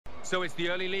So it's the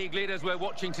early league leaders we're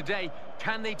watching today.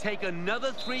 Can they take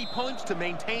another 3 points to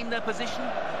maintain their position?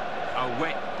 A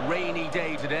wet, rainy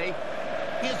day today.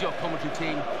 Here's your commentary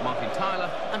team, Martin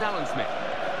Tyler and Alan Smith.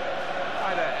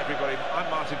 Hi there, everybody. I'm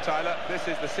Martin Tyler. This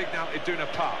is the Signal Iduna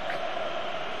Park.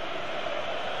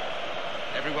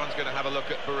 Everyone's going to have a look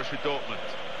at Borussia Dortmund.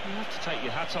 You have to take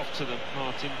your hat off to them,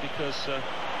 Martin, because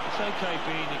it's okay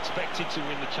being expected to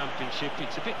win the championship.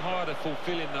 It's a bit harder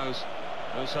fulfilling those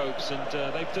hopes, and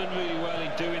they've done really well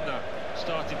in doing that.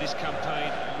 Started this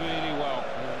campaign really well,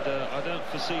 and I don't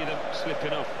foresee them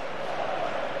slipping up.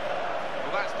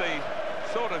 Well, that's the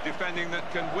sort of defending that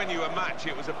can win you a match.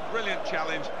 It was a brilliant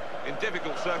challenge in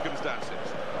difficult circumstances.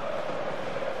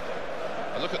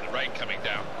 A look at the rain coming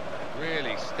down,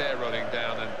 really stair-rolling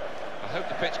down, and I hope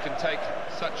the pitch can take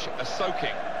such a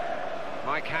soaking.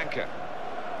 Mike Hanke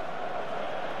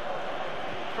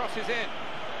crosses in.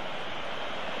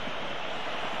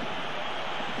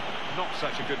 Not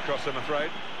such a good cross, I'm afraid.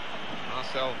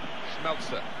 Marcel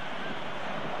Schmelzer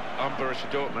on Borussia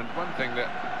Dortmund. One thing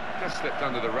that just slipped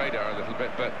under the radar a little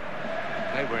bit, but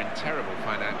they were in terrible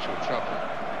financial trouble.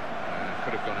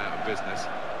 Could have gone out of business.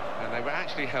 And they were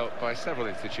actually helped by several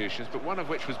institutions, but one of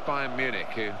which was Bayern Munich,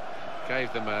 who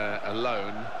gave them a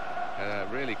loan at a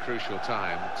really crucial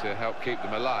time to help keep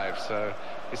them alive. So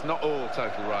it's not all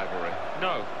total rivalry.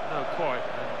 No, quite.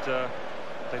 And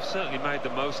they've certainly made the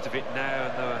most of it now,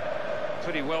 and they're a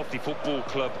pretty wealthy football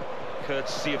club,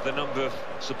 courtesy of the number of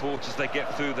supporters they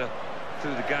get through the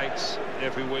gates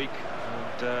every week.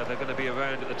 And they're going to be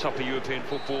around at the top of European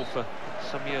football for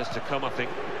some years to come, I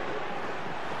think.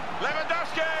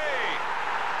 Lewandowski!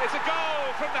 It's a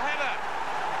goal from the header.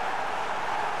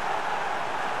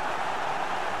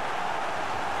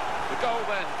 The goal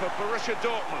then for Borussia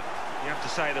Dortmund. You have to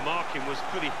say the marking was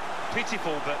pretty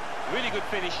pitiful, but really good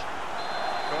finish.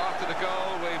 So after the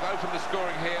goal, we've opened the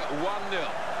scoring here, 1-0.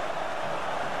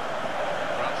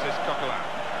 Francis Coquelin.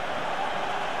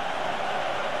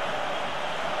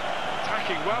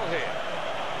 Attacking well here.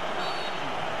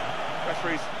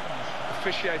 Referees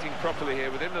officiating properly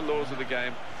here within the laws of the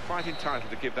game, quite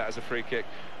entitled to give that as a free kick,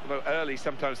 although early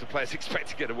sometimes the players expect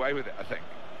to get away with it, I think.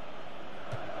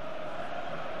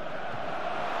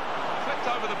 Flipped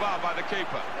over the bar by the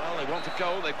keeper. Well, they want a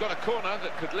goal, they've got a corner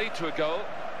that could lead to a goal.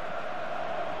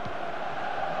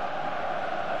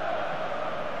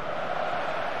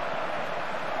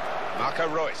 Marco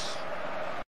Reus.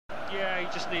 Yeah, he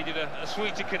just needed a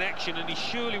sweeter connection, and he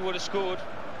surely would have scored.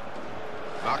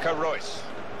 Marco Reus.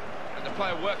 And the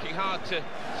player working hard to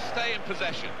stay in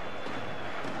possession.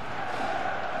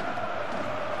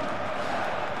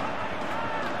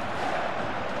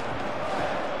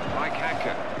 Mike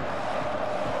Hanke.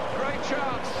 Great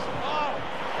chance. Oh,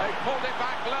 they pulled it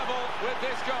back level with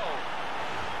this goal.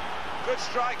 Good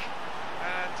strike.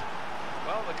 And,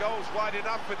 well, the goal's wide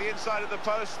enough with the inside of the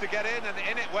post to get in, and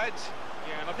in it went.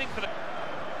 Yeah, and I think for the...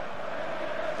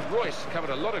 Reus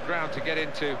covered a lot of ground to get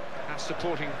into that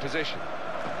supporting position.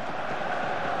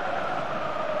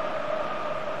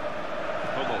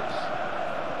 Hummels.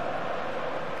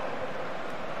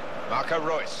 Marco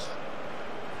Reus.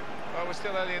 Well, we're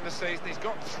still early in the season. He's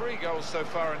got 3 goals so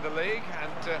far in the league,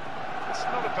 and it's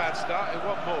not a bad start. He'll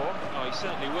want more. Oh, he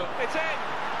certainly will. It's in!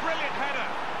 Brilliant header!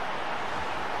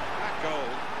 That goal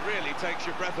really takes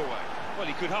your breath away. Well,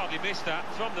 he could hardly miss that.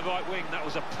 From the right wing, that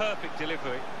was a perfect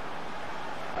delivery.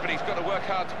 But he's got to work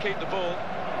hard to keep the ball.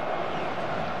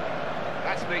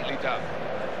 That's neatly done.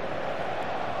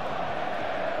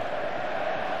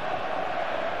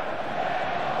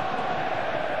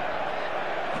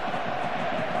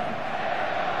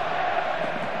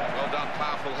 Well done,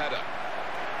 powerful header.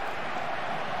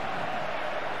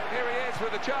 Here he is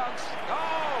with a chance.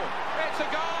 Oh, it's a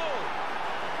goal!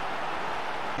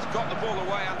 He's got the ball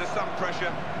away under some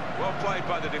pressure. Well played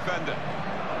by the defender.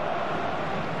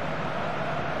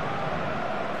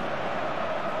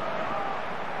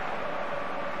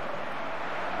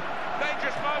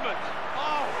 Dangerous moment.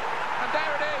 Oh, and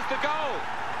there it is, the goal.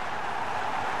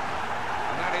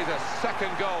 And that is a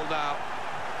second goal now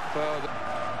for the...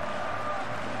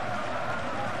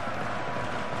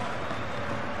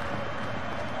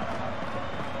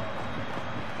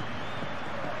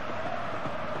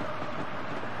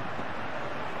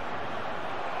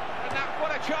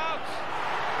 chance,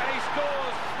 and he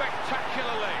scores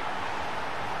spectacularly.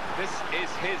 This is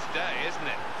his day, isn't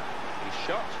it? He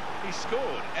shot, he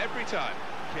scored every time.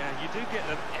 Yeah, you do get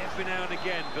them every now and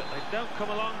again, but they don't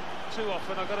come along too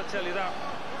often, I've got to tell you that.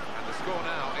 And the score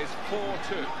now is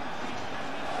 4-2.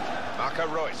 Marco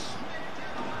Reus.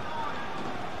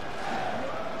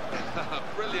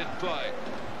 Brilliant play.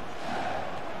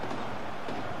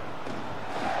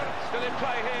 Brilliant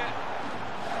play here.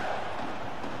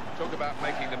 Talk about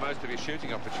making the most of your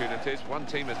shooting opportunities. One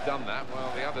team has done that,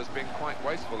 while the other's been quite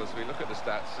wasteful as we look at the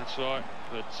stats. That's right,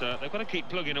 but they've got to keep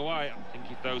plugging away. I think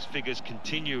if those figures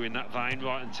continue in that vein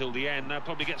right until the end, they'll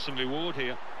probably get some reward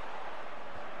here.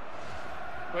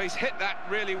 Well, he's hit that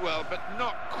really well, but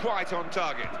not quite on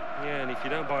target. Yeah, and if you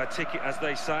don't buy a ticket, as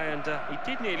they say, and he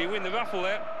did nearly win the raffle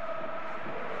there.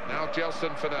 Now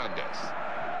Gelson Fernandez.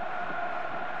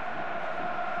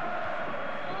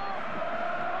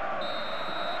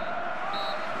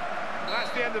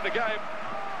 That's the end of the game.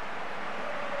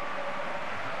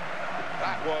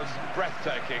 That was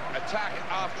breathtaking. Attack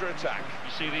after attack.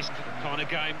 You see this kind of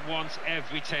game once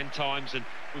every 10 times, and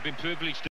we've been privileged to